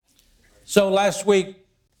So last week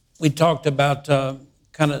we talked about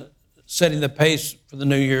kind of setting the pace for the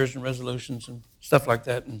New Year's and resolutions and stuff like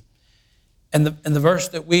that. And the verse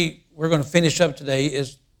that we're going to finish up today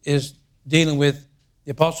is dealing with,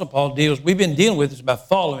 the Apostle Paul deals, we've been dealing with this about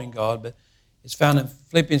following God, but it's found in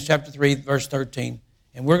Philippians chapter 3, verse 13.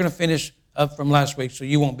 And we're going to finish up from last week, so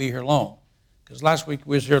you won't be here long. Because last week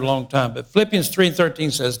we was here a long time. But Philippians 3 and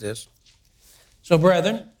 13 says this. So,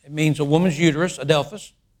 brethren, it means a woman's uterus,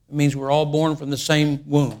 adelphus. It means we're all born from the same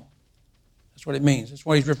womb. That's what it means. That's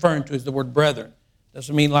what he's referring to is the word brethren.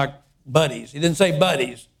 Doesn't mean like buddies. He didn't say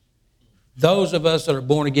buddies. Those of us that are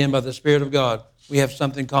born again by the Spirit of God, we have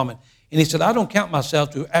something common. And he said, I don't count myself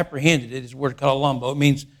to have apprehended it. It's a word called lambo. It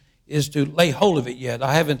means is to lay hold of it yet.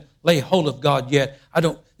 I haven't laid hold of God yet.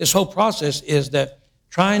 This whole process is that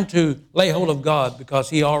trying to lay hold of God because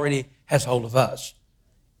he already has hold of us.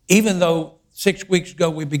 Even though 6 weeks ago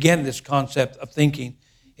we began this concept of thinking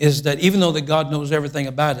is that even though that God knows everything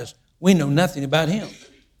about us, we know nothing about him.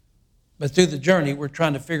 But through the journey, we're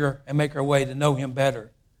trying to figure and make our way to know him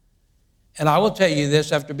better. And I will tell you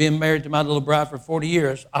this, after being married to my little bride for 40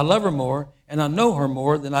 years, I love her more and I know her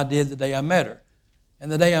more than I did the day I met her.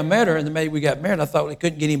 And the day I met her and the day we got married, I thought it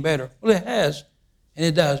couldn't get any better. Well, it has, and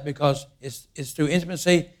it does because it's through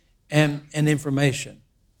intimacy and information.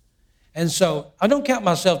 And so I don't count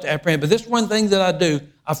myself to apprehend, but this one thing that I do,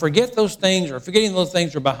 I forget those things, or forgetting those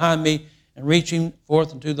things are behind me and reaching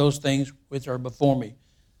forth into those things which are before me.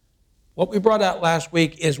 What we brought out last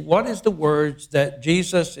week is what is the words that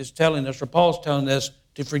Jesus is telling us, or Paul's telling us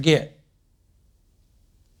to forget?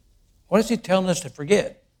 What is he telling us to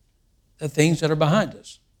forget? The things that are behind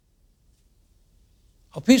us.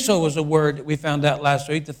 Opiso was a word that we found out last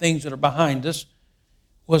week. The things that are behind us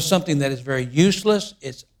was something that is very useless.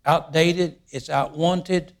 It's outdated. It's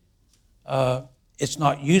outwanted. It's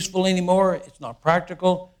not useful anymore. It's not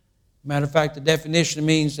practical. Matter of fact, the definition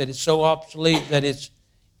means that it's so obsolete that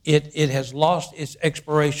it has lost its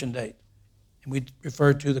expiration date. And we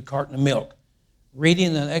refer to the carton of milk.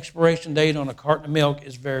 Reading an expiration date on a carton of milk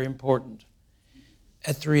is very important.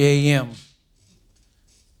 At 3 a.m.,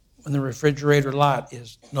 when the refrigerator light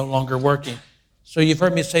is no longer working. So you've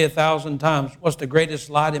heard me say 1,000 times, what's the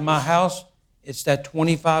greatest light in my house? It's that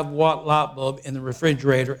 25-watt light bulb in the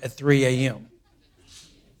refrigerator at 3 a.m.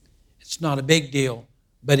 It's not a big deal,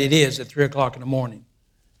 but it is at 3 o'clock in the morning.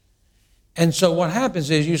 And so what happens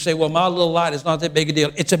is you say, well, my little light is not that big a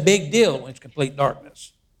deal. It's a big deal when it's complete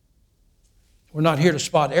darkness. We're not here to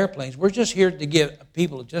spot airplanes. We're just here to give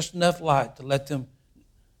people just enough light to let them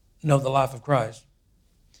know the life of Christ.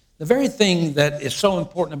 The very thing that is so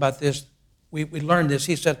important about this, we learned this.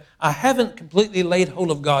 He said, I haven't completely laid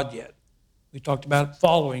hold of God yet. We talked about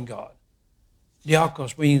following God.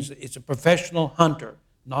 Diakos means it's a professional hunter,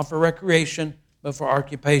 not for recreation, but for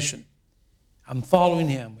occupation. I'm following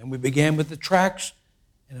him. And we began with the tracks.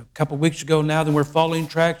 And a couple of weeks ago, now that we're following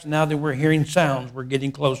tracks, now that we're hearing sounds, we're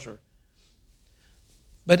getting closer.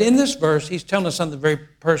 But in this verse, he's telling us something very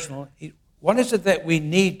personal. What is it that we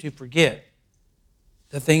need to forget?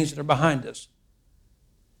 The things that are behind us.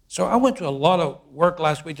 So I went to a lot of work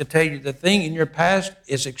last week to tell you the thing in your past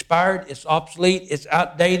is expired, it's obsolete, it's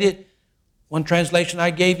outdated. One translation I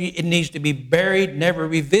gave you, it needs to be buried, never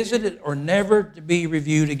revisited, or never to be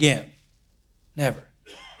reviewed again. Never.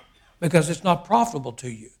 Because it's not profitable to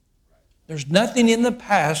you. There's nothing in the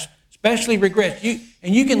past, especially regrets.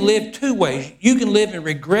 And you can live two ways. You can live in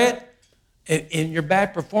regret in your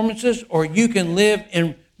bad performances, or you can live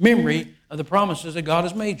in memory of the promises that God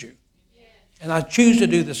has made you. And I choose to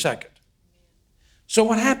do the second. So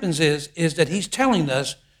what happens is that he's telling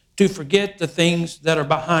us to forget the things that are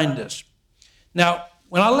behind us. Now,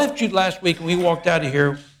 when I left you last week and we walked out of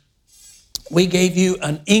here, we gave you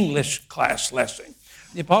an English class lesson.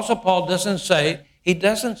 The Apostle Paul doesn't say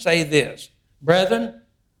this, brethren,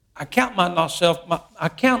 I count not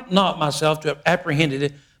myself to have apprehended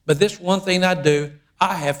it, but this one thing I do,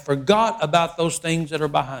 I have forgot about those things that are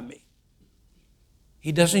behind me.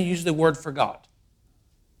 He doesn't use the word forgot.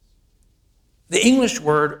 The English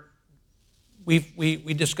word,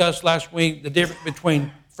 we discussed last week the difference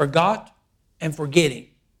between forgot and forgetting.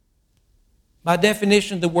 By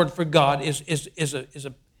definition, the word forgot is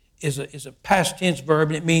a past tense verb,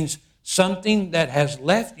 and it means something that has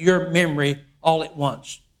left your memory all at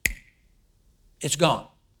once. It's gone.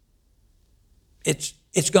 It's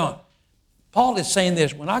gone. Paul is saying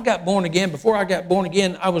this, when I got born again, before I got born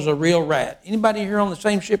again, I was a real rat. Anybody here on the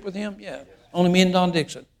same ship with him? Yeah. Only me and Don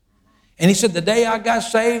Dixon. And he said, the day I got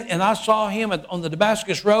saved and I saw him on the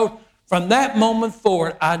Damascus Road, from that moment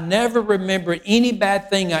forward, I never remembered any bad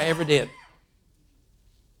thing I ever did.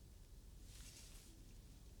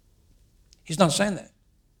 He's not saying that.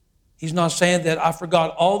 He's not saying that I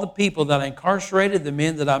forgot all the people that I incarcerated, the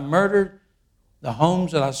men that I murdered, the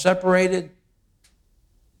homes that I separated.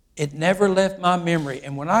 It never left my memory.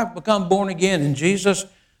 And when I become born again and Jesus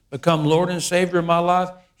become Lord and Savior of my life,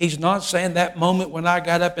 He's not saying that moment when I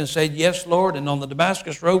got up and said, yes, Lord, and on the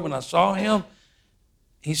Damascus Road when I saw Him,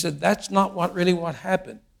 He said, that's not what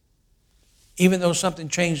happened. Even though something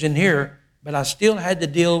changed in here, but I still had to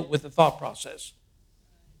deal with the thought process.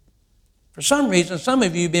 For some reason, some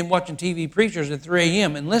of you have been watching TV preachers at 3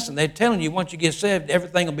 a.m. and listen, they're telling you once you get saved,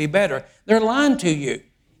 everything will be better. They're lying to you.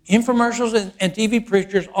 Infomercials and TV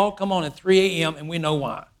preachers all come on at 3 a.m. and we know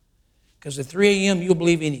why. Because at 3 a.m. you'll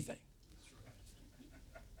believe anything.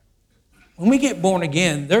 When we get born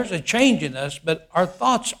again, there's a change in us, but our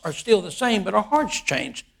thoughts are still the same, but our hearts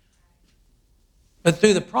change. But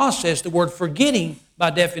through the process, the word forgetting, by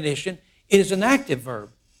definition, is an active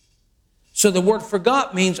verb. So the word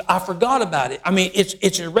forgot means I forgot about it. I mean,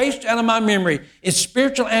 it's erased out of my memory. It's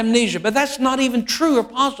spiritual amnesia, but that's not even true or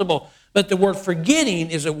possible. But the word forgetting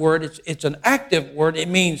is a word, it's an active word. It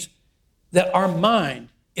means that our mind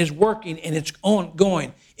is working and it's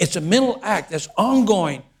ongoing. It's a mental act that's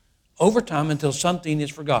ongoing over time until something is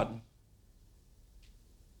forgotten.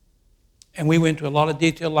 And we went into a lot of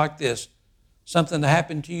detail like this. Something that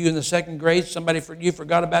happened to you in the second grade, somebody you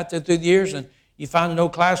forgot about that through the years, and you found an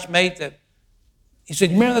old classmate that he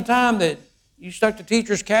said, you remember the time that you stuck the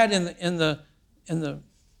teacher's cat in the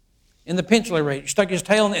pencil eraser? You stuck his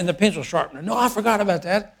tail in the pencil sharpener. No, I forgot about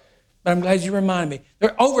that, but I'm glad you reminded me.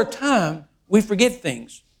 Over time, we forget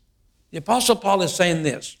things. The Apostle Paul is saying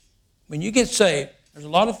this. When you get saved, there's a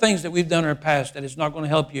lot of things that we've done in our past that is not going to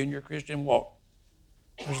help you in your Christian walk.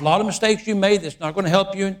 There's a lot of mistakes you made that's not going to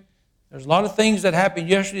help you. There's a lot of things that happened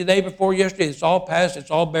yesterday, the day before yesterday. It's all past,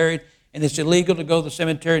 it's all buried, and it's illegal to go to the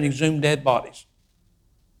cemetery and exhume dead bodies.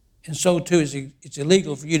 And so, too, it's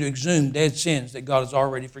illegal for you to exhume dead sins that God has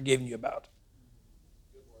already forgiven you about.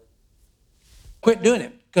 Quit doing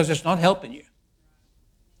it because it's not helping you.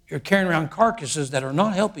 You're carrying around carcasses that are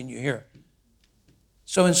not helping you here.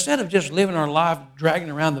 So instead of just living our life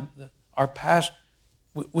dragging around our past,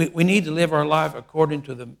 we need to live our life according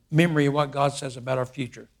to the memory of what God says about our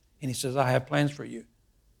future. And He says, I have plans for you.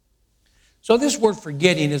 So this word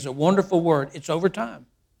forgetting is a wonderful word. It's over time.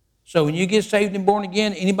 So when you get saved and born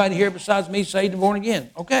again, anybody here besides me saved and born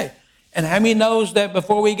again? Okay. And how many knows that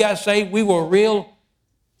before we got saved, we were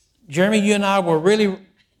Jeremy, you and I were really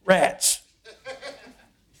rats.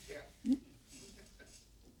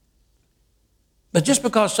 But just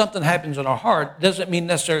because something happens in our heart doesn't mean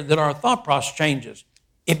necessarily that our thought process changes.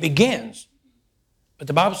 It begins. But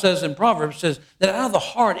the Bible says in Proverbs, says that out of the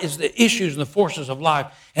heart is the issues and the forces of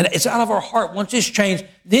life. And it's out of our heart. Once it's changed,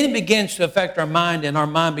 then it begins to affect our mind, and our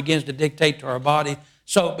mind begins to dictate to our body.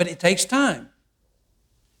 But it takes time.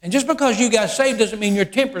 And just because you got saved doesn't mean your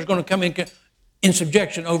temper is going to come in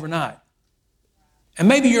subjection overnight. And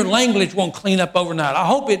maybe your language won't clean up overnight. I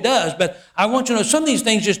hope it does, but I want you to know some of these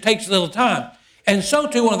things just takes a little time. And so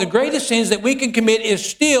too, one of the greatest sins that we can commit is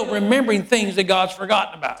still remembering things that God's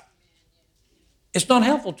forgotten about. It's not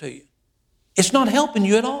helpful to you. It's not helping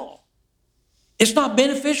you at all. It's not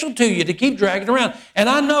beneficial to you to keep dragging around. And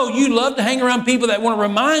I know you love to hang around people that want to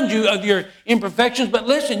remind you of your imperfections, but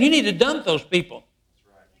listen, you need to dump those people.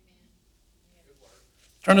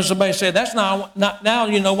 Turn to somebody and say, that's not now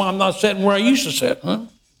you know why I'm not sitting where I used to sit, huh?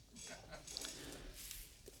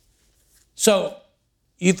 So,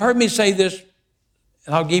 you've heard me say this,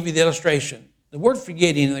 and I'll give you the illustration. The word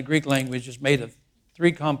forgetting in the Greek language is made of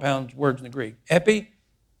 3 compound words in the Greek. Epi,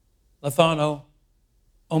 lethano,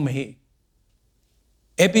 omehi.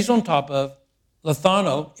 Epi's on top of.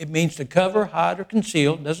 Lethano, it means to cover, hide, or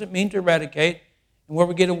conceal. It doesn't mean to eradicate. And where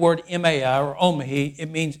we get a word mai or omehi, it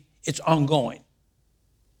means it's ongoing.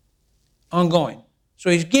 Ongoing. So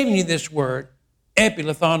he's giving you this word, epi,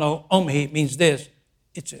 lethano, omehi. It means this.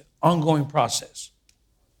 It's an ongoing process.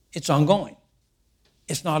 It's ongoing.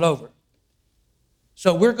 It's not over.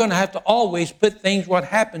 So we're going to have to always put things, what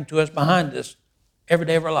happened to us, behind us every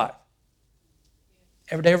day of our life.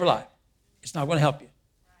 Every day of our life. It's not going to help you.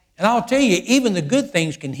 And I'll tell you, even the good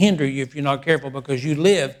things can hinder you if you're not careful, because you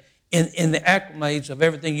live in the acclimates of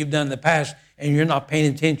everything you've done in the past, and you're not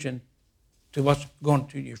paying attention to what's going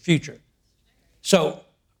to your future. So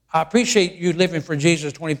I appreciate you living for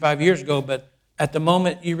Jesus 25 years ago, but at the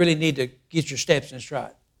moment, you really need to get your steps in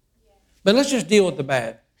stride. But let's just deal with the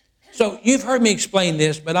bad. So you've heard me explain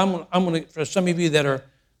this, but I'm going to, for some of you that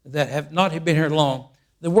have not been here long,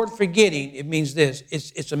 the word forgetting, it means this.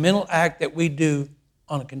 It's a mental act that we do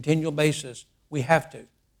on a continual basis. We have to.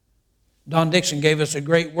 Don Dixon gave us a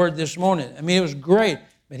great word this morning. I mean, it was great.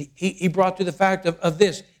 But he brought to the fact of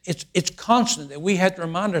this. It's constant that we have to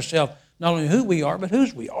remind ourselves not only who we are, but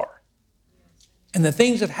whose we are. And the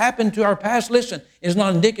things that happened to our past, listen, is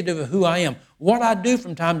not indicative of who I am. What I do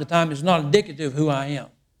from time to time is not indicative of who I am.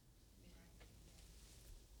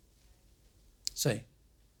 See,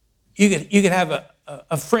 you could have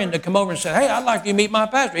a friend to come over and say, hey, I'd like you to meet my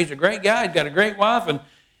pastor. He's a great guy. He's got a great wife.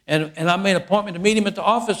 And I made an appointment to meet him at the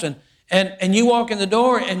office. And you walk in the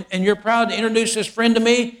door and you're proud to introduce this friend to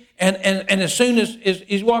me. And as soon as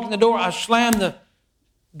he's walking the door, I slam the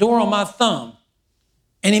door on my thumb.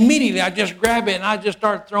 And immediately I just grab it and I just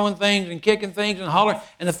start throwing things and kicking things and hollering.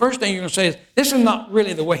 And the first thing you're going to say is, this is not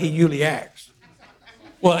really the way he usually acts.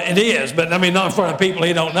 Well, it is, but I mean, not in front of people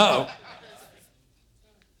he don't know.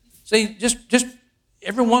 See, just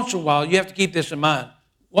every once in a while, you have to keep this in mind.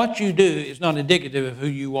 What you do is not indicative of who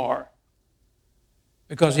you are.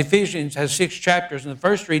 Because Ephesians has 6 chapters, and the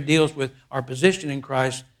first 3 deals with our position in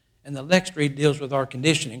Christ, and the next 3 deals with our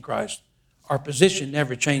condition in Christ. Our position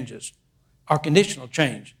never changes. Our condition will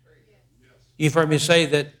change. You've heard me say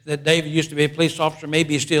that David used to be a police officer.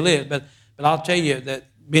 Maybe he still is, but I'll tell you that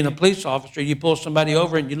being a police officer, you pull somebody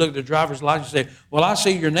over and you look at the driver's license and say, well, I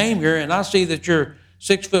see your name here, and I see that you're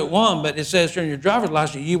 6'1", but it says here in your driver's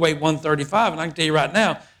license you weigh 135, and I can tell you right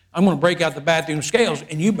now, I'm going to break out the bathroom scales,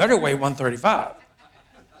 and you better weigh 135.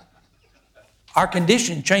 Our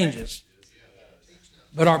condition changes,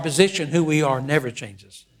 but our position, who we are, never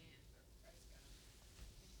changes.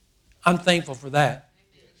 I'm thankful for that.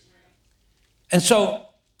 And so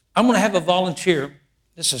I'm going to have a volunteer.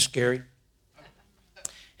 This is scary.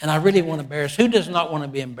 And I really want to embarrass. Who does not want to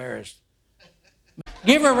be embarrassed?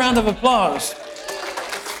 Give her a round of applause.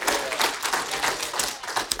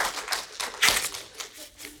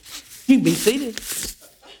 You can be seated.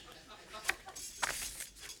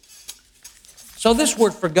 So this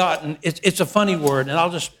word forgotten, it's a funny word, and I'll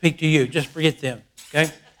just speak to you. Just forget them,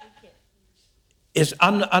 okay?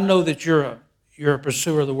 I know that you're a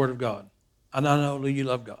pursuer of the Word of God. And I know you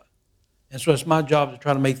love God. And so it's my job to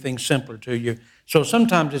try to make things simpler to you. So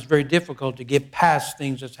sometimes it's very difficult to get past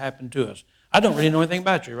things that's happened to us. I don't really know anything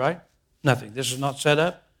about you, right? Nothing. This is not set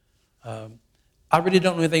up. I really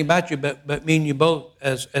don't know anything about you, but me and you both,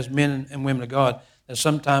 as men and women of God, that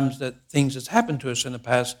sometimes that things that's happened to us in the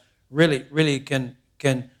past really can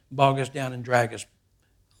bog us down and drag us.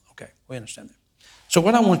 Okay, we understand that. So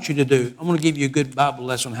what I want you to do, I'm going to give you a good Bible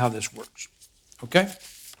lesson on how this works. Okay?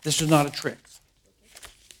 This is not a trick.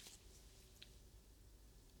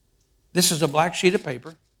 This is a black sheet of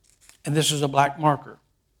paper, and this is a black marker.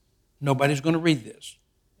 Nobody's going to read this.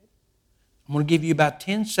 I'm going to give you about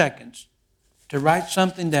 10 seconds to write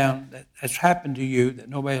something down that has happened to you that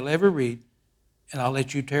nobody will ever read, and I'll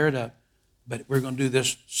let you tear it up. But we're going to do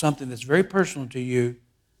this, something that's very personal to you.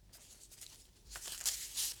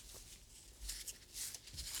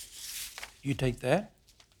 You take that,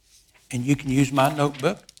 and you can use my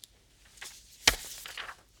notebook,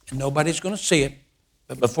 and nobody's going to see it.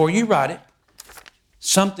 But before you write it,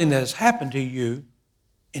 something that has happened to you,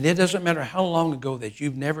 and it doesn't matter how long ago that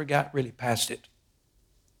you've never got really past it.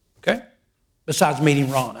 Okay? Besides meeting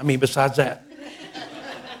Ron. Besides that.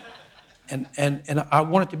 And I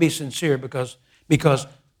want it to be sincere because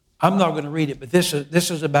I'm not going to read it, but this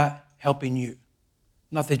is about helping you.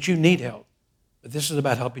 Not that you need help, but this is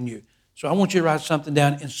about helping you. So I want you to write something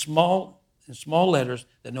down in small letters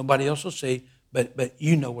that nobody else will see, but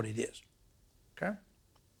you know what it is. Okay?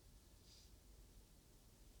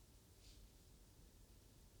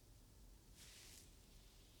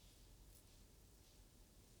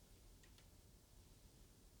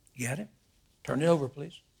 You got it? Turn it over,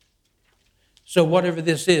 please. So whatever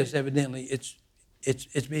this is, evidently, it's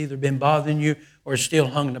either been bothering you or it's still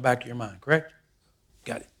hung in the back of your mind, correct?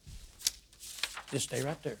 Got it. Just stay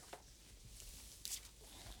right there.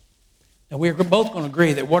 Now, we're both going to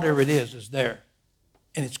agree that whatever it is there.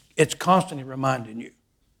 And it's constantly reminding you.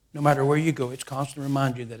 No matter where you go, it's constantly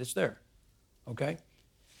reminding you that it's there. Okay?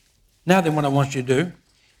 Now then, what I want you to do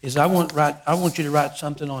is I want you to write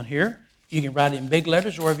something on here. You can write it in big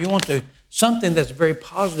letters or if you want to, something that's very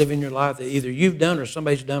positive in your life that either you've done or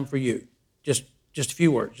somebody's done for you. Just a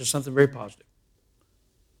few words, just something very positive.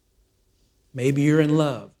 Maybe you're in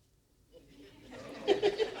love.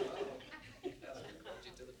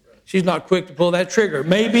 She's not quick to pull that trigger.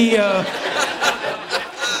 Maybe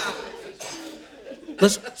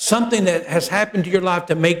something that has happened to your life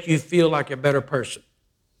to make you feel like a better person.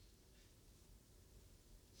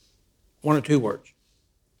 1 or 2 words.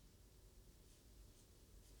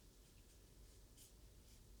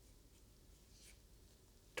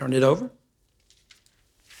 Turn it over.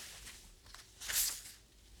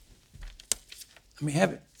 Let me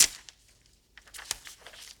have it.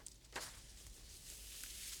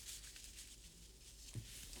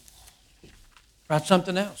 Write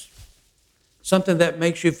something else. Something that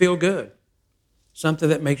makes you feel good. Something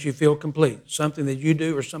that makes you feel complete. Something that you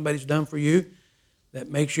do or somebody's done for you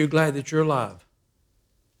that makes you glad that you're alive.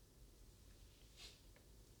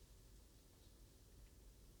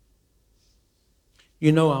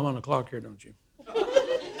 You know I'm on the clock here, don't you?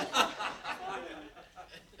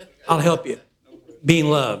 I'll help you. Being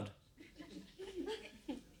loved.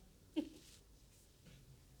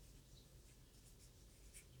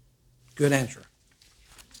 Good answer.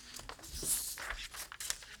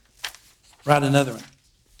 Write another one.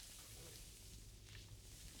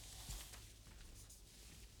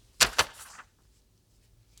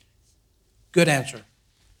 Good answer.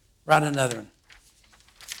 Write another one.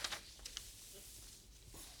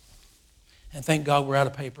 And thank God we're out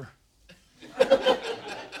of paper.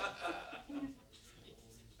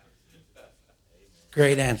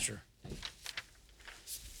 Great answer.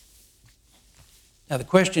 Now the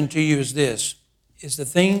question to you is this. Is the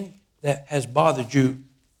thing that has bothered you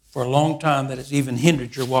for a long time that has even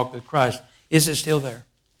hindered your walk with Christ, is it still there?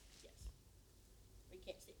 Yes. We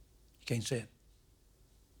can't see it. You can't see it.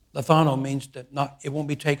 Lethano means that it won't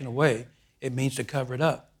be taken away. It means to cover it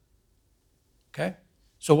up. Okay?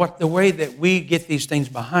 So the way that we get these things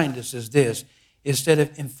behind us is this, instead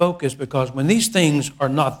of in focus, because when these things are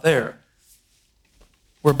not there,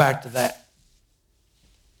 we're back to that.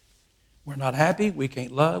 We're not happy, we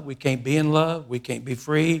can't love, we can't be in love, we can't be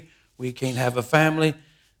free, we can't have a family,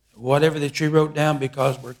 whatever that you wrote down,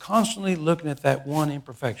 because we're constantly looking at that one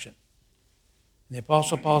imperfection. And the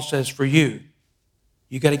Apostle Paul says, for you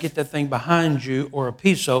got to get that thing behind you, or a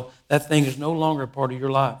piece, so that thing is no longer a part of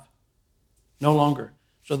your life. No longer.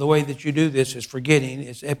 So the way that you do this is forgetting.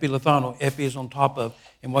 It's epilethano. Epi is on top of.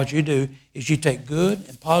 And what you do is you take good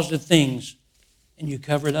and positive things and you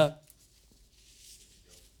cover it up.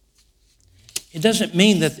 It doesn't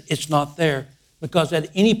mean that it's not there, because at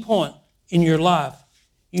any point in your life,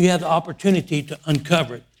 you have the opportunity to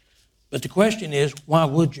uncover it. But the question is, why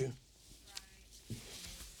would you?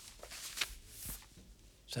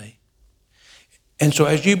 See? And so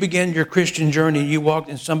as you begin your Christian journey, you walk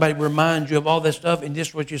and somebody reminds you of all that stuff, and this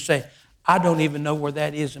is what you say, I don't even know where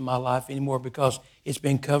that is in my life anymore, because it's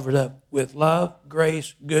been covered up with love,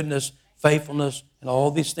 grace, goodness, faithfulness, and all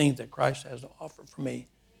these things that Christ has to offer for me.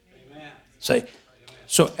 Amen. Say,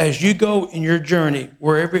 so as you go in your journey,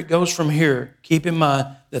 wherever it goes from here, keep in mind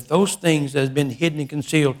that those things that have been hidden and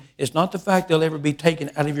concealed, it's not the fact they'll ever be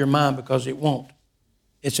taken out of your mind, because it won't.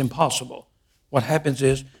 It's impossible. What happens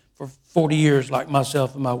is, for 40 years, like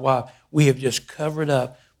myself and my wife, we have just covered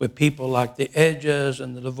up with people like the Edges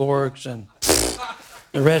and the Dvorks and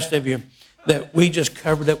the rest of you, that we just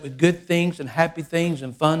covered up with good things and happy things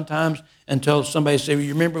and fun times until somebody said, well,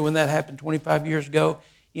 you remember when that happened 25 years ago?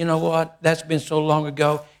 You know what? That's been so long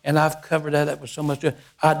ago, and I've covered that up with so much.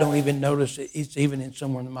 I don't even notice it. It's even in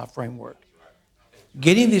somewhere in my framework.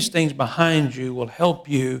 Getting these things behind you will help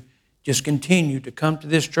you just continue to come to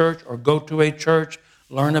this church or go to a church,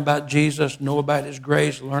 learn about Jesus, know about His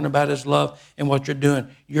grace, learn about His love, and what you're doing.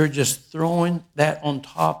 You're just throwing that on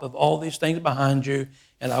top of all these things behind you,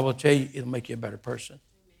 and I will tell you, it'll make you a better person.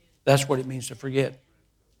 That's what it means to forget.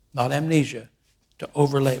 Not amnesia, to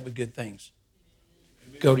overlay it with good things.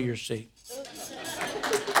 Go to your seat.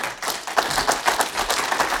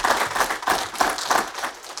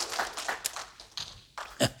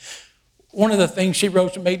 One of the things she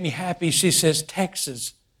wrote that made me happy, she says,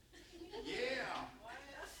 Texas.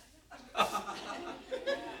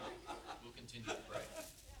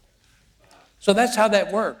 So that's how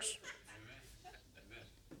that works.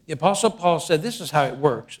 The Apostle Paul said this is how it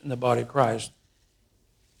works in the body of Christ,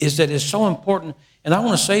 is that it's so important. And I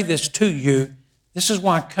want to say this to you. This is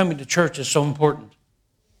why coming to church is so important.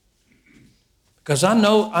 Because I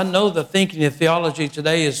know the thinking of theology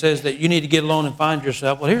today says that you need to get alone and find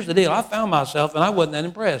yourself. Well, here's the deal. I found myself and I wasn't that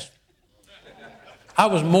impressed. I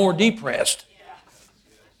was more depressed.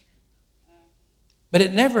 But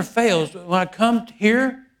it never fails. When I come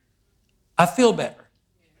here, I feel better.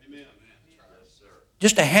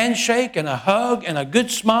 Just a handshake and a hug and a good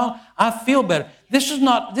smile, I feel better. This is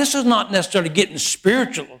not necessarily getting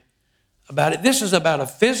spiritual about it. This is about a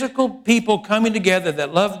physical people coming together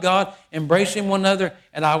that love God, embracing one another.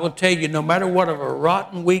 And I will tell you, no matter what of a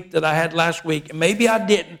rotten week that I had last week, and maybe I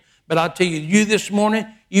didn't, but I'll tell you this morning,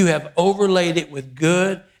 you have overlaid it with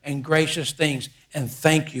good and gracious things. And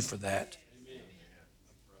thank you for that.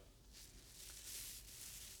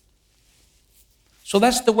 So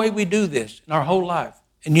that's the way we do this in our whole life.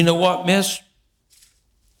 And you know what, miss?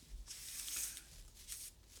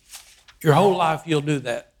 Your whole life you'll do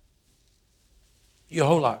that. Your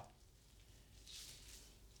whole life.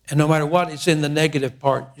 And no matter what, it's in the negative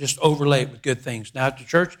part, just overlay it with good things. Now at the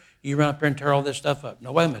church, you run up here and tear all this stuff up.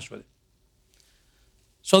 Nobody mess with it.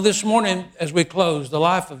 So this morning, as we close, the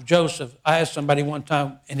life of Joseph, I asked somebody one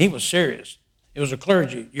time, and he was serious. It was a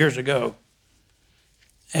clergy years ago.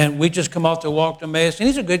 And we just come off to walk to Emmaus, and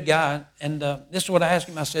he's a good guy. And this is what I asked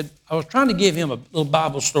him. I said, I was trying to give him a little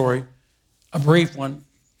Bible story, a brief one.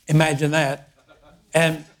 Imagine that.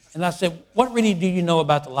 And I said, what really do you know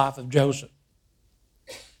about the life of Joseph?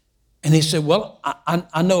 And he said, well,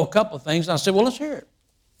 I know a couple of things. And I said, well, let's hear it.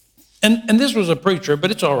 And this was a preacher,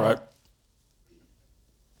 but it's all right.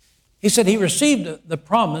 He said he received the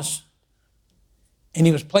promise and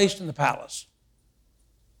he was placed in the palace.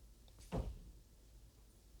 That's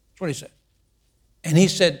what he said. And he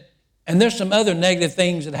said, and there's some other negative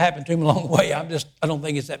things that happened to him along the way. I don't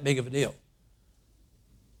think it's that big of a deal.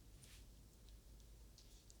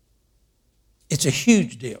 It's a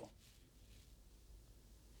huge deal.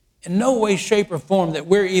 In no way, shape, or form that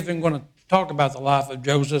we're even going to talk about the life of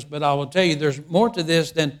Joseph, but I will tell you there's more to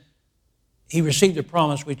this than he received a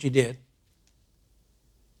promise, which he did.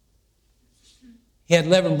 He had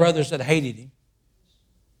 11 brothers that hated him.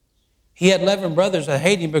 He had 11 brothers that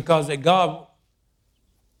hated him because that God's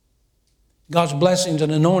blessings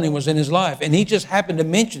and anointing was in his life, and he just happened to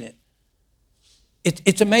mention it.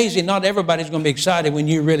 It's amazing. Not everybody's going to be excited when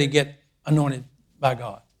you really get anointed by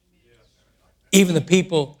God. Even the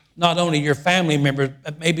people, not only your family members,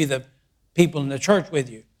 but maybe the people in the church with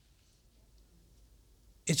you.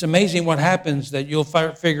 It's amazing what happens that you'll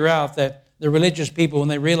figure out that the religious people, when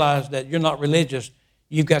they realize that you're not religious,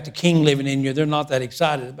 you've got the king living in you, they're not that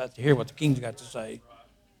excited about to hear what the king's got to say.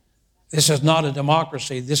 This is not a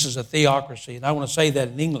democracy. This is a theocracy. And I want to say that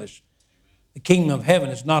in English. The kingdom of heaven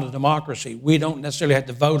is not a democracy. We don't necessarily have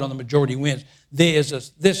to vote on the majority wins. This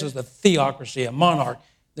is the theocracy, a monarch.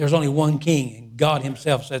 There's only one king, and God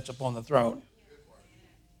himself sits upon the throne.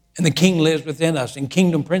 And the king lives within us, and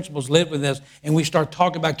kingdom principles live with us. And we start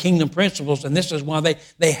talking about kingdom principles, and this is why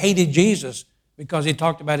they hated Jesus, because he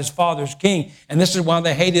talked about his father's king. And this is why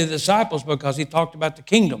they hated the disciples, because he talked about the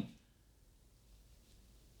kingdom.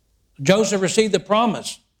 Joseph received the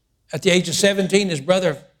promise. At the age of 17, his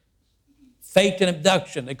brother faked an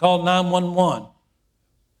abduction. They called 911 and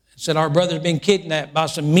said, our brother's been kidnapped by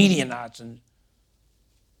some Midianites and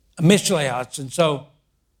Amalekites. And so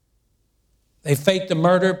they faked the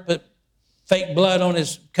murder, put fake blood on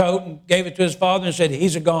his coat and gave it to his father and said,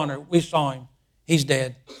 he's a goner. We saw him. He's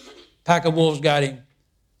dead. Pack of wolves got him.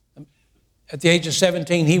 At the age of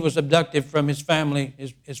 17, he was abducted from his family,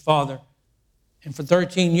 his father. And for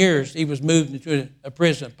 13 years, he was moved into a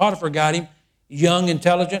prison. Potiphar got him, young,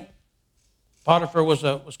 intelligent. Potiphar was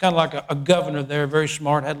kind of like a governor there, very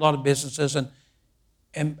smart, had a lot of businesses.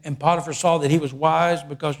 And Potiphar saw that he was wise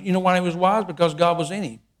because, you know why he was wise? Because God was in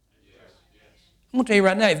him. I'm going to tell you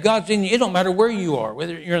right now, if God's in you, it don't matter where you are,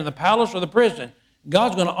 whether you're in the palace or the prison,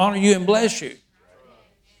 God's going to honor you and bless you.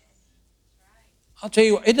 I'll tell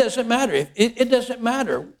you, it doesn't matter. It doesn't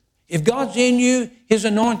matter. If God's in you, his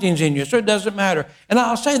anointing's in you, so it doesn't matter. And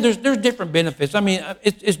I'll say there's different benefits. I mean,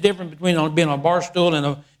 it's different between being on a bar stool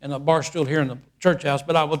and a bar stool here in the church house.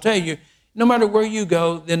 But I will tell you, no matter where you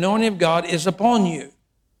go, the anointing of God is upon you.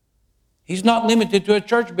 He's not limited to a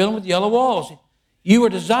church building with yellow walls. You were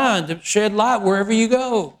designed to shed light wherever you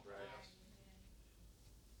go.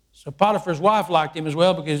 So Potiphar's wife liked him as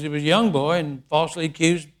well because he was a young boy and falsely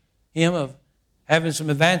accused him of having some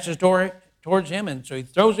advances towards him. And so he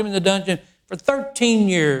throws him in the dungeon. For 13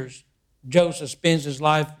 years, Joseph spends his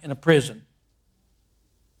life in a prison.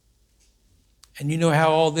 And you know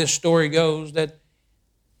how all this story goes, that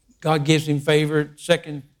God gives him favor,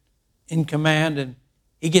 second in command, and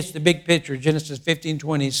he gets the big picture. Genesis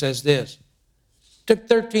 15:20 says this. It took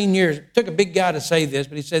 13 years. It took a big guy to say this,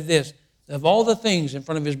 but he said this. Of all the things in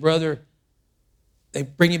front of his brother, they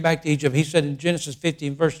bring him back to Egypt. He said in Genesis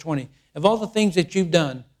 15, verse 20, of all the things that you've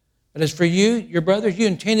done, but as for you, your brothers, you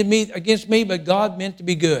intended me against me, but God meant to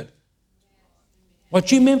be good.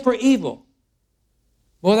 What you meant for evil.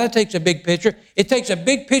 Well, that takes a big picture. It takes a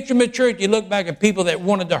big picture maturity. You look back at people that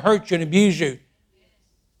wanted to hurt you and abuse you.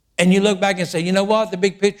 And you look back and say, you know what? The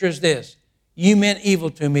big picture is this. You meant evil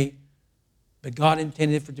to me, but God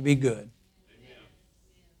intended for it to be good.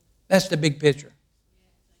 That's the big picture.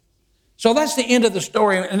 So that's the end of the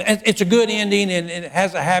story. And it's a good ending and it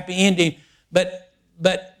has a happy ending. But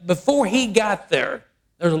before he got there,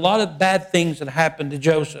 there's a lot of bad things that happened to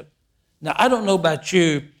Joseph. Now, I don't know about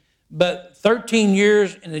you, but 13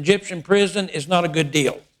 years in Egyptian prison is not a good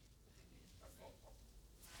deal.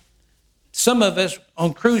 some of us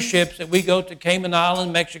on cruise ships that we go to Cayman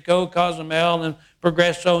Island, Mexico, Cozumel, and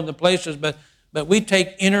Progreso and the places, but we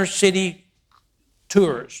take inner city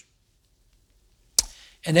tours.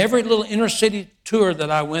 And every little inner city tour that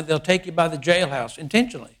I went, they'll take you by the jailhouse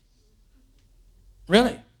intentionally.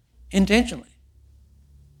 Really, intentionally.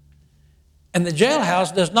 And the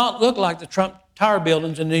jailhouse does not look like the Trump Tower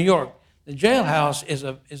buildings in New York. The jailhouse is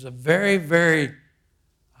a very, very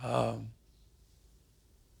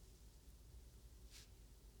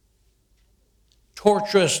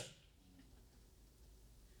torturous,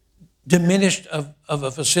 diminished of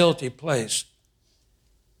a facility place.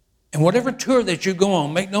 And whatever tour that you go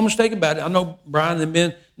on, make no mistake about it. I know Brian has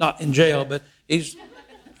been not in jail, but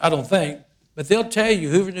I don't think. But they'll tell you,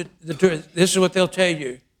 whoever the tour, this is what they'll tell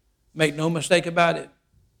you. Make no mistake about it.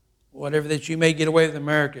 Whatever that you may get away with in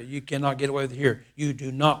America, you cannot get away with here. You do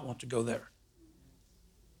not want to go there.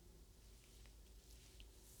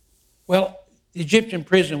 Well, the Egyptian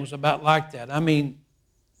prison was about like that. I mean,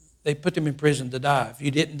 they put him in prison to die. If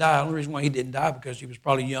he didn't die, the only reason why he didn't die because he was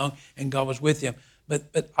probably young and God was with him.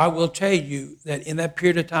 But I will tell you that in that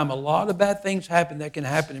period of time, a lot of bad things happened that can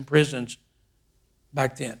happen in prisons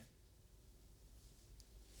back then.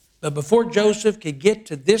 But before Joseph could get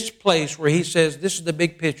to this place where he says, this is the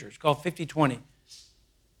big picture, it's called 50-20,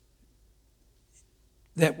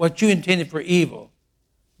 that what you intended for evil,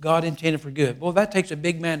 God intended for good. Well, that takes a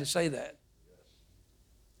big man to say that.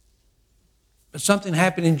 But something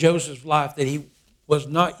happened in Joseph's life that he was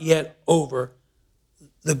not yet over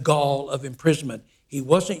the gall of imprisonment. He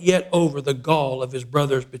wasn't yet over the gall of his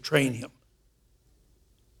brothers betraying him.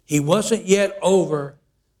 He wasn't yet over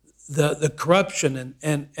the corruption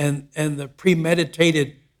and the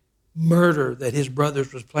premeditated murder that his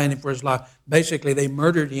brothers was planning for his life. Basically, they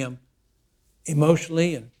murdered him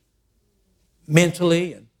emotionally and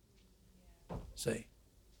mentally. And see,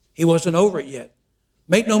 he wasn't over it yet.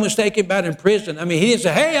 Make no mistake about in prison. I mean, he didn't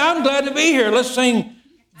say, hey, I'm glad to be here. Let's sing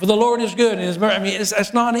for the Lord is good.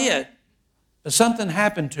 That's not it. But something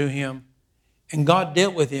happened to him, and God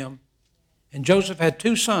dealt with him. And Joseph had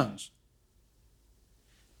 2 sons.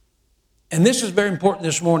 And this is very important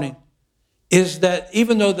this morning, is that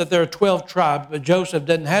even though that there are 12 tribes, but Joseph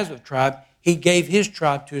doesn't have a tribe, he gave his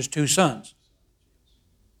tribe to his 2 sons.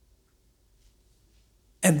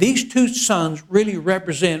 And these 2 sons really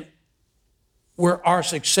represent where our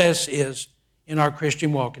success is in our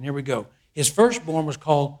Christian walk. And here we go. His firstborn was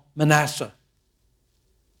called Manasseh.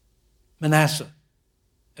 Manasseh.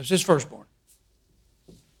 That was his firstborn.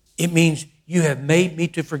 It means you have made me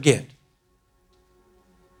to forget.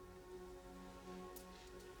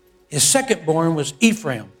 His secondborn was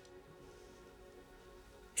Ephraim.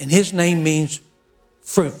 And his name means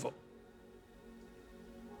fruitful.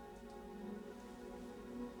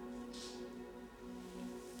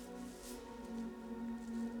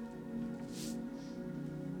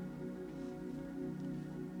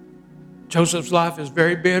 Joseph's life is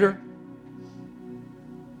very bitter,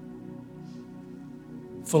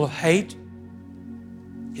 full of hate.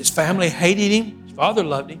 His family hated him. His father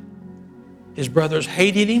loved him. His brothers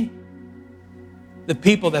hated him. The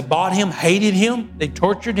people that bought him hated him. They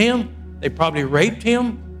tortured him. They probably raped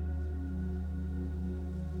him.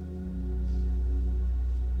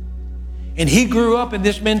 And he grew up in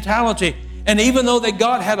this mentality. And even though that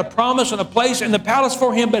God had a promise and a place in the palace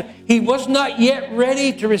for him, but he was not yet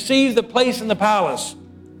ready to receive the place in the palace.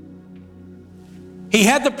 He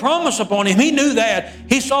had the promise upon him. He knew that.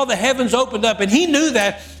 He saw the heavens opened up and he knew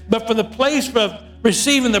that. But for the place of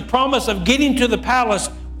receiving the promise of getting to the palace,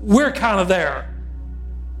 we're kind of there.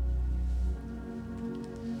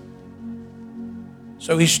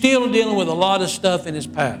 So he's still dealing with a lot of stuff in his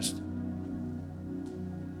past.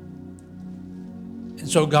 And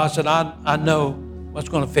so God said, I know what's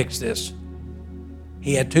going to fix this.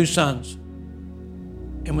 He had 2 sons.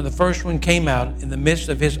 And when the first one came out, in the midst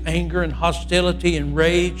of his anger and hostility and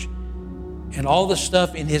rage and all the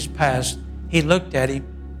stuff in his past, he looked at him.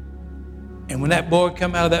 And when that boy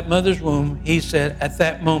came out of that mother's womb, he said, at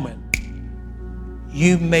that moment,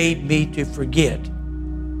 you made me to forget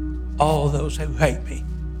all those who hate me.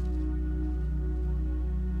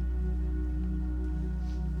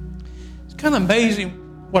 It's kind of amazing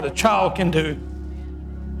what a child can do.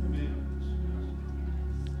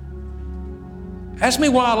 Ask me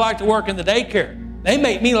why I like to work in the daycare. They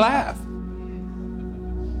make me laugh.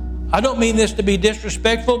 I don't mean this to be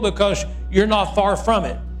disrespectful because you're not far from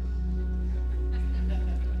it.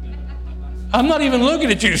 I'm not even looking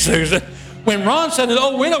at you, Susan. When Ron said,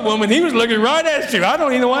 "Oh, widow woman," he was looking right at you. I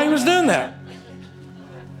don't even know why he was doing that.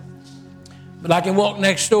 But I can walk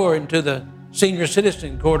next door into the senior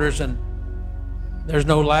citizen quarters and There's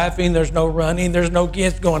no laughing. There's no running. There's no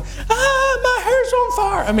kids going, my hair's on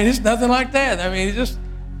fire. I mean, it's nothing like that. I mean,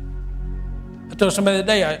 I told somebody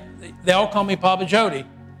today, they all call me Papa Jody.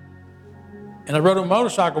 And I rode a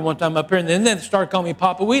motorcycle one time up here, and then they started calling me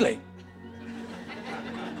Papa Wheelie.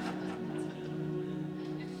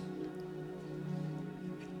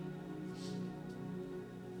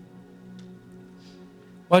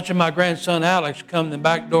 Watching my grandson Alex come in the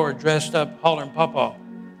back door dressed up, hollering Papa.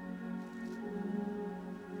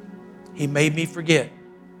 He made me forget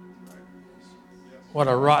what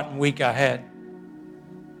a rotten week I had.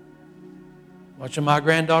 Watching my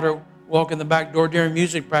granddaughter walk in the back door during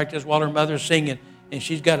music practice while her mother's singing, and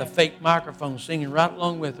she's got a fake microphone singing right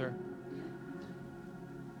along with her.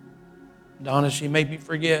 Donna, she made me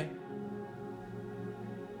forget.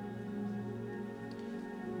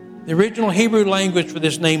 The original Hebrew language for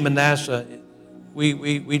this name Manasseh, we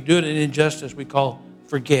do it in injustice. We call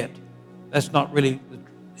forget. That's not really,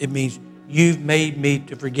 it means you've made me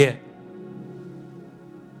to forget.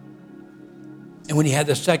 And when he had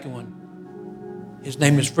the second one, his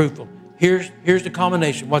name is fruitful. Here's the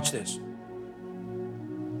combination. Watch this.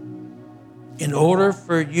 In order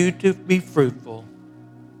for you to be fruitful,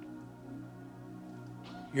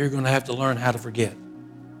 you're going to have to learn how to forget.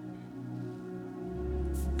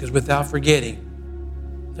 Because without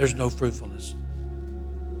forgetting, there's no fruitfulness.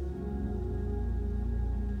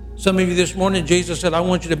 Some of you this morning, Jesus said, I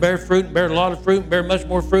want you to bear fruit, and bear a lot of fruit, and bear much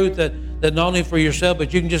more fruit that not only for yourself,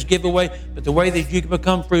 but you can just give away. But the way that you can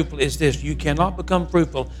become fruitful is this. You cannot become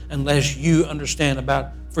fruitful unless you understand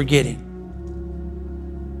about forgetting.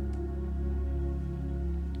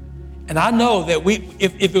 And I know that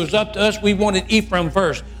if it was up to us, we wanted Ephraim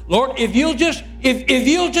first. Lord, if you'll just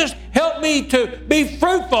help me to be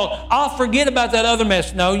fruitful, I'll forget about that other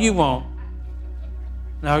mess. No, you won't.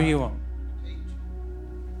 No, you won't.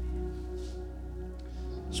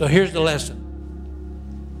 So here's the lesson.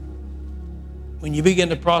 When you begin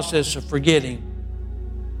the process of forgetting,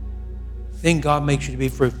 then God makes you to be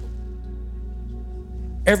fruitful.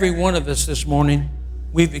 Every one of us this morning,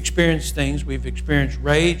 we've experienced things. We've experienced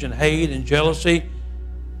rage and hate and jealousy.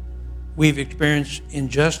 We've experienced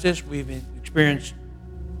injustice. We've experienced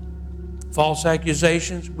false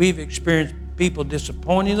accusations. We've experienced people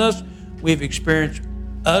disappointing us. We've experienced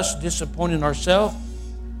us disappointing ourselves.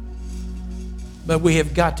 But we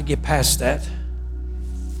have got to get past that.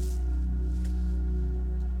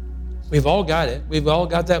 We've all got it. We've all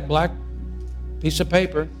got that black piece of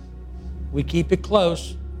paper. We keep it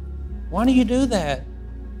close. Why do you do that?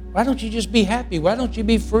 Why don't you just be happy? Why don't you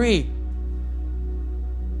be free?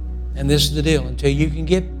 And this is the deal. Until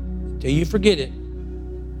you forget it.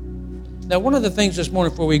 Now, one of the things this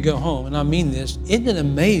morning before we go home, and I mean this, isn't it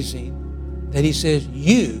amazing that he says,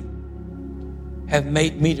 you have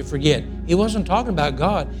made me to forget? He wasn't talking about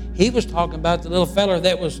God. He was talking about the little fella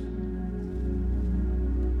that was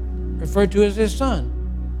referred to as his son.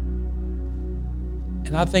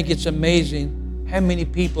 And I think it's amazing how many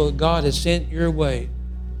people God has sent your way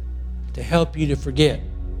to help you to forget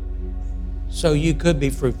so you could be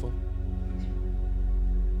fruitful.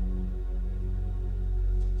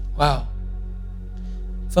 Wow.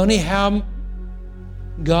 Funny how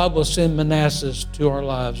God will send Manassehs to our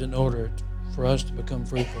lives in order for us to become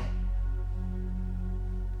fruitful.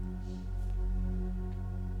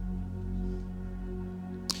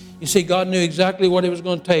 You see, God knew exactly what it was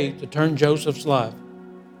going to take to turn Joseph's life.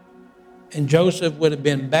 And Joseph would have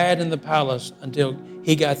been bad in the palace until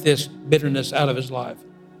he got this bitterness out of his life.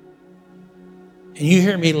 And you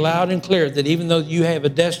hear me loud and clear that even though you have a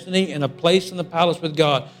destiny and a place in the palace with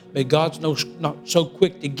God, but God's not so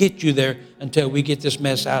quick to get you there until we get this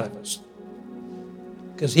mess out of us.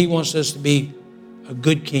 Because he wants us to be a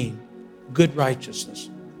good king, good righteousness,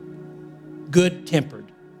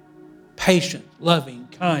 good-tempered, patient, loving,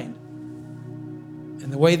 kind.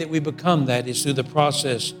 And the way that we become that is through the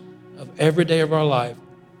process of every day of our life,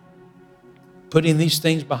 putting these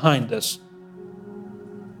things behind us,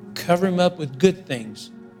 cover them up with good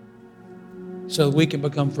things so that we can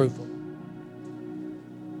become fruitful.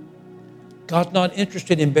 God's not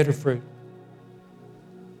interested in bitter fruit.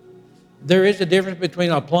 There is a difference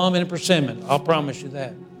between a plum and a persimmon. I'll promise you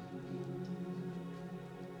that.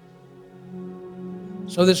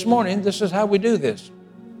 So this morning, this is how we do this.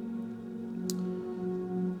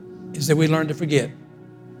 Is that we learn to forget.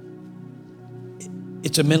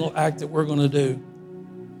 It's a mental act that we're going to do.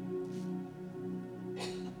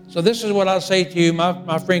 So this is what I say to you.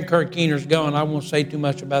 My friend Kurt Keener's gone. I won't say too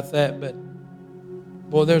much about that, but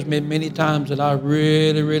boy, there's been many times that I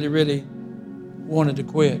really, really, really wanted to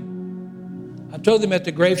quit. I told them at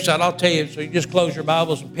the graveside, I'll tell you, so you just close your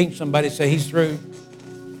Bibles and ping somebody, say he's through.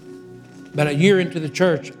 About a year into the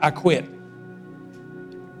church, I quit.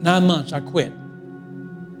 9 months, I quit.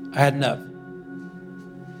 I had enough.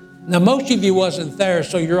 Now, most of you wasn't there,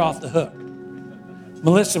 so you're off the hook.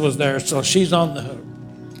 Melissa was there, so she's on the hook.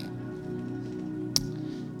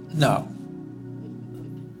 No.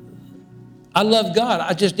 I love God.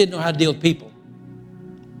 I just didn't know how to deal with people.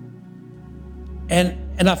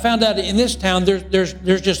 And I found out in this town, there's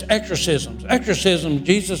just exorcisms. Exorcism,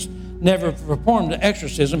 Jesus never performed an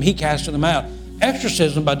exorcism. He casted them out.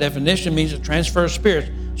 Exorcism, by definition, means a transfer of spirits.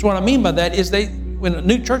 So what I mean by that is when a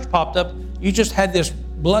new church popped up, you just had this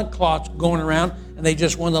blood clots going around, and they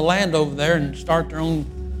just wanted to land over there and start their own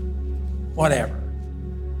whatever.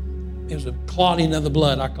 It was a clotting of the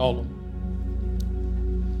blood, I called them.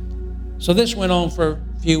 So this went on for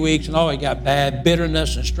a few weeks, and it got bad.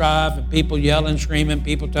 Bitterness and strife, and people yelling, screaming,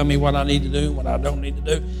 people telling me what I need to do, what I don't need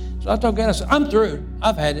to do. So I told God, I said, I'm through.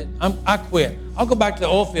 I've had it. I quit. I'll go back to the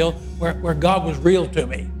oil field where God was real to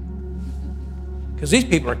me. Because these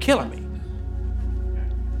people are killing me.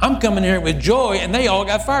 I'm coming here with joy, and they all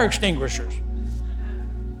got fire extinguishers.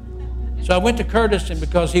 So I went to Curtis, and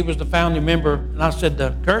because he was the founding member, and I said,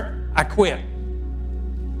 Kurt, I quit.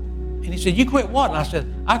 And he said, you quit what? And I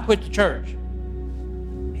said, I quit the church.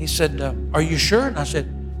 He said, are you sure? And I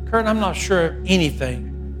said, Kurt, I'm not sure of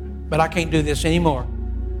anything, but I can't do this anymore.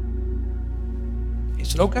 He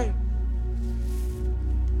said, okay.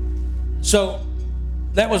 So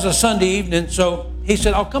that was a Sunday evening. So he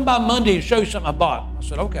said, I'll come by Monday and show you something I bought. I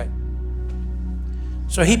said, okay.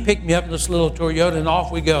 So he picked me up in this little Toyota, and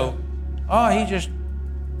off we go. Oh, he just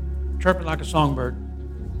chirping like a songbird.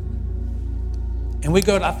 And we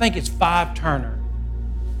go to, I think it's 5 Turner.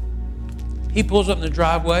 He pulls up in the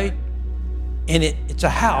driveway, and it's a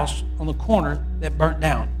house on the corner that burnt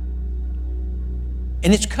down.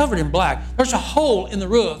 And it's covered in black. There's a hole in the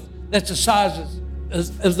roof that's the size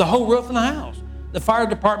as the whole roof in the house. The fire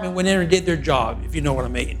department went in and did their job, if you know what I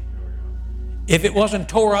mean. If it wasn't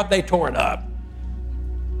tore up, they tore it up.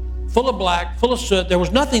 Full of black, full of soot. There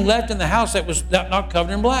was nothing left in the house that was not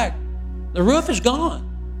covered in black. The roof is gone.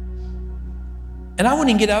 And I wouldn't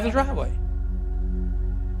even get out of the driveway.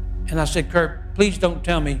 And I said, Kurt, please don't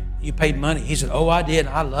tell me you paid money. He said, oh, I did.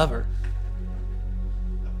 I love her.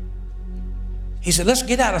 He said, let's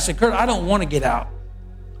get out. I said, Kurt, I don't want to get out.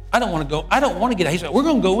 I don't want to go. I don't want to get out. He said, we're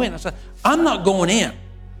going to go in. I said, I'm not going in.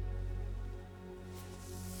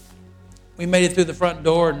 We made it through the front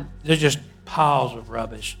door, and there's just piles of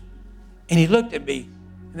rubbish. And he looked at me,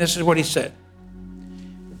 and this is what he said.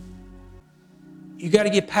 You got to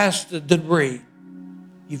get past the debris.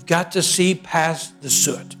 You've got to see past the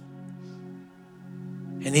soot.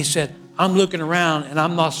 And he said, I'm looking around, and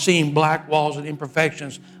I'm not seeing black walls and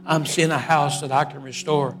imperfections. I'm seeing a house that I can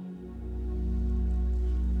restore.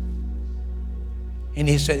 And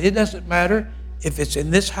he said, it doesn't matter if it's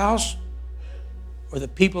in this house or the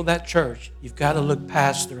people of that church. You've got to look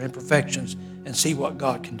past their imperfections and see what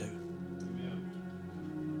God can do.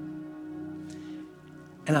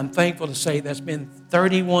 And I'm thankful to say that's been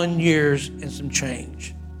 31 years and some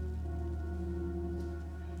change.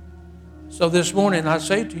 So this morning I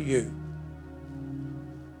say to you,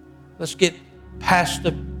 let's get past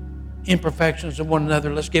the imperfections of one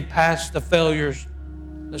another. Let's get past the failures.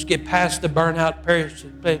 Let's get past the burnout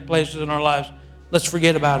places in our lives. Let's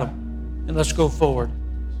forget about them and let's go forward.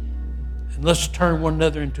 And let's turn one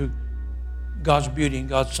another into God's beauty and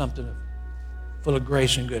God's something full of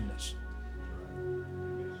grace and goodness.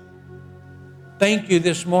 Thank you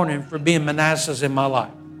this morning for being Manassas in my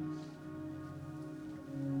life.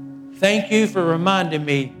 Thank you for reminding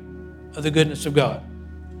me of the goodness of God.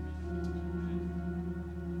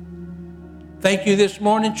 Thank you this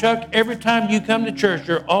morning, Chuck. Every time you come to church,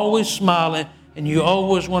 you're always smiling and you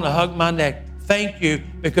always want to hug my neck. Thank you,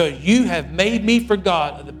 because you have made me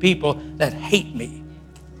forget of the people that hate me.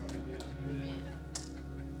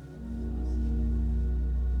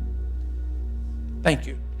 Thank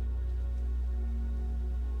you.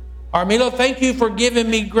 Armilo, thank you for giving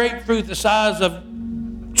me grapefruit the size of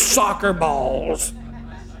soccer balls.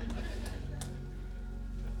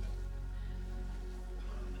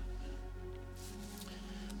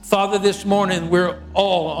 Father, this morning we're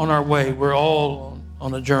all on our way. We're all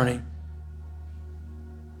on a journey.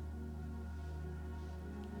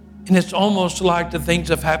 And it's almost like the things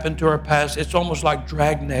that have happened to our past. It's almost like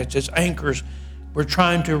drag nets. It's anchors. We're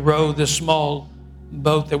trying to row this small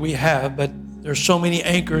boat that we have, but there's so many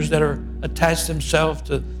anchors that are attached themselves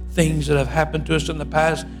to things that have happened to us in the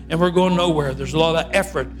past, and we're going nowhere. There's a lot of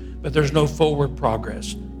effort, but there's no forward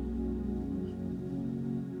progress.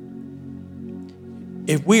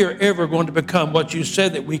 if we are ever going to become what you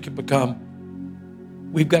said that we could become,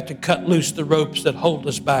 we've got to cut loose the ropes that hold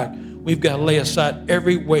us back. We've got to lay aside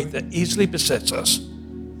every weight that easily besets us.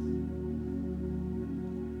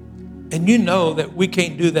 And you know that we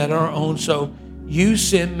can't do that on our own, so you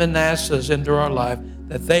send Manassehs into our life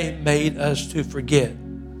that they made us to forget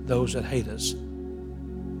those that hate us.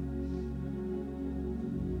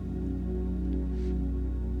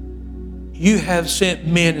 You have sent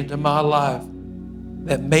men into my life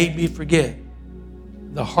that made me forget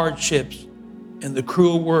the hardships and the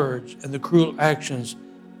cruel words and the cruel actions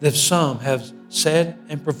that some have said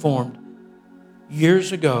and performed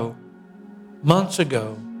years ago, months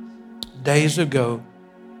ago, days ago.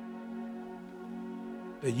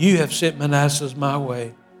 But you have sent Manassehs my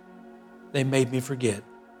way. They made me forget.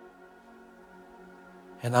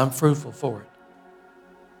 And I'm fruitful for it.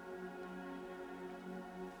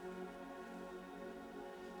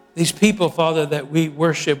 These people, Father, that we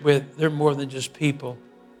worship with, they're more than just people.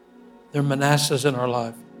 They're Manassehs in our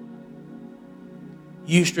life.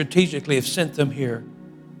 You strategically have sent them here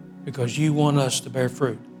because you want us to bear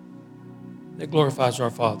fruit that glorifies our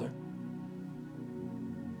Father.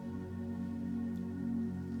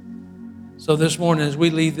 So this morning, as we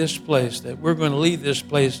leave this place, that we're going to leave this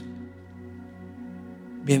place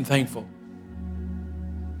being thankful.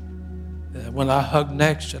 That when I hug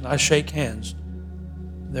necks and I shake hands,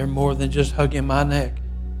 they're more than just hugging my neck,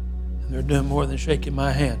 and they're doing more than shaking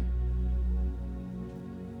my hand.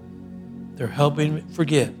 They're helping me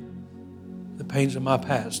forget the pains of my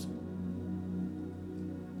past.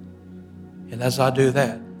 And as I do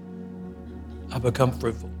that, I become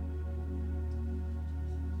fruitful.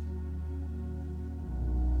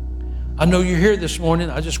 I know you're here this morning.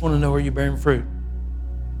 I just want to know, are you bearing fruit?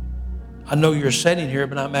 I know you're sitting here,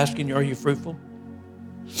 but I'm asking you, are you fruitful?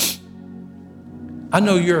 I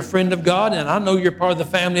know you're a friend of God, and I know you're part of the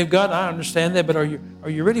family of God. I understand that, but are you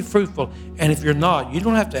really fruitful? And if you're not, you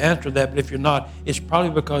don't have to answer that, but if you're not, it's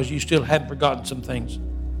probably because you still haven't forgotten some things.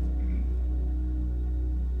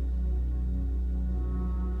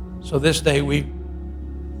 So this day, we're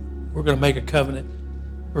going to make a covenant.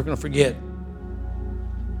 We're going to forget.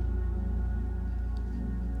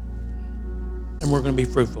 And we're going to be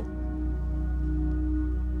fruitful.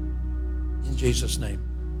 In Jesus' name.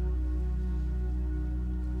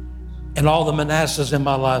 And all the Manassehs in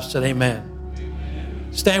my life said amen. Amen.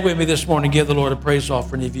 Stand with me this morning and give the Lord a praise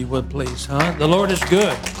offering if you would, please. The Lord is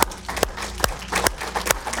good.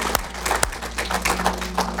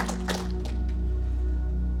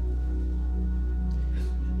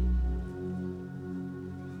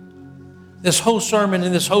 This whole sermon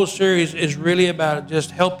and this whole series is really about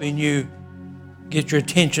just helping you get your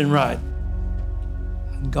attention right.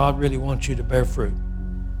 And God really wants you to bear fruit.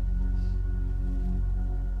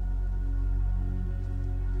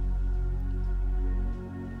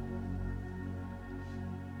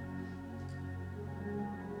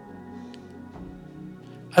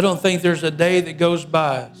 I don't think there's a day that goes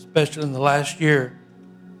by, especially in the last year,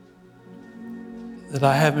 that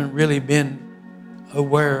I haven't really been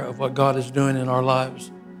aware of what God is doing in our lives.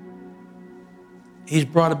 He's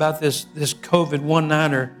brought about this COVID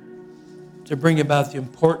one-niner to bring about the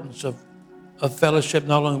importance of fellowship,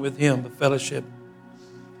 not only with Him, but fellowship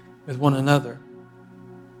with one another.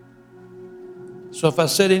 So if I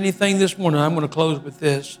said anything this morning, I'm going to close with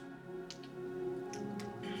this.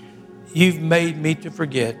 You've made me to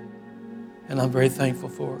forget, and I'm very thankful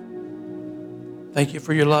for it. Thank you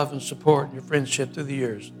for your love and support and your friendship through the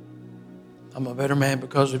years. I'm a better man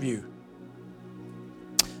because of you.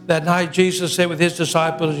 That night, Jesus said with His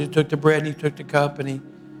disciples, He took the bread and He took the cup and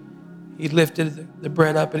He lifted the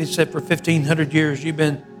bread up and He said, for 1,500 years, you've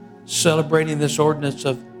been celebrating this ordinance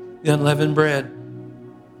of the unleavened bread.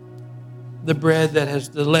 The bread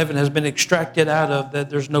that the leaven has been extracted out of, that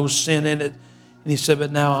there's no sin in it. And He said,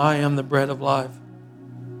 but now I am the bread of life.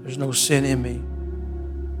 There's no sin in me.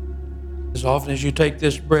 As often as you take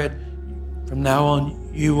this bread, from now on,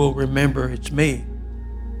 you will remember it's me,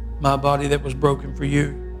 my body that was broken for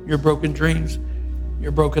you, your broken dreams,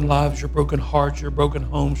 your broken lives, your broken hearts, your broken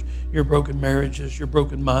homes, your broken marriages, your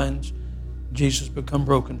broken minds. Jesus become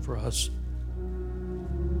broken for us.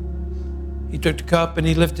 He took the cup and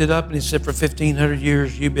He lifted it up and He said, for 1,500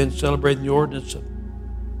 years, you've been celebrating the ordinance of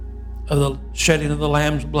the shedding of the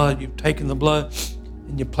Lamb's blood. You've taken the blood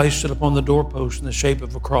and you placed it upon the doorpost in the shape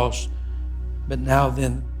of a cross. But now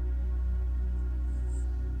then,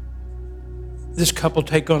 this cup will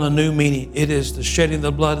take on a new meaning. It is the shedding of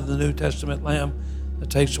the blood of the New Testament Lamb that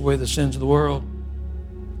takes away the sins of the world.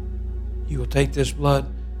 You will take this blood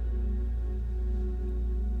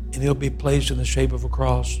and it'll be placed in the shape of a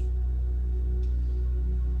cross.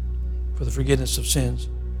 for the forgiveness of sins.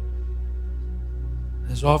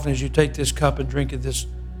 As often as you take this cup and drink of this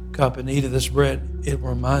cup and eat of this bread, it will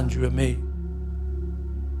remind you of me.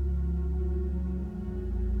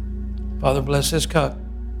 Father, bless this cup.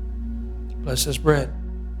 Bless this bread.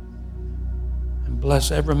 And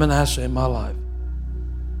bless every Manasseh in my life.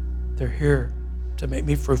 They're here to make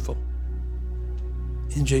me fruitful.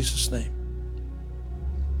 In Jesus' name.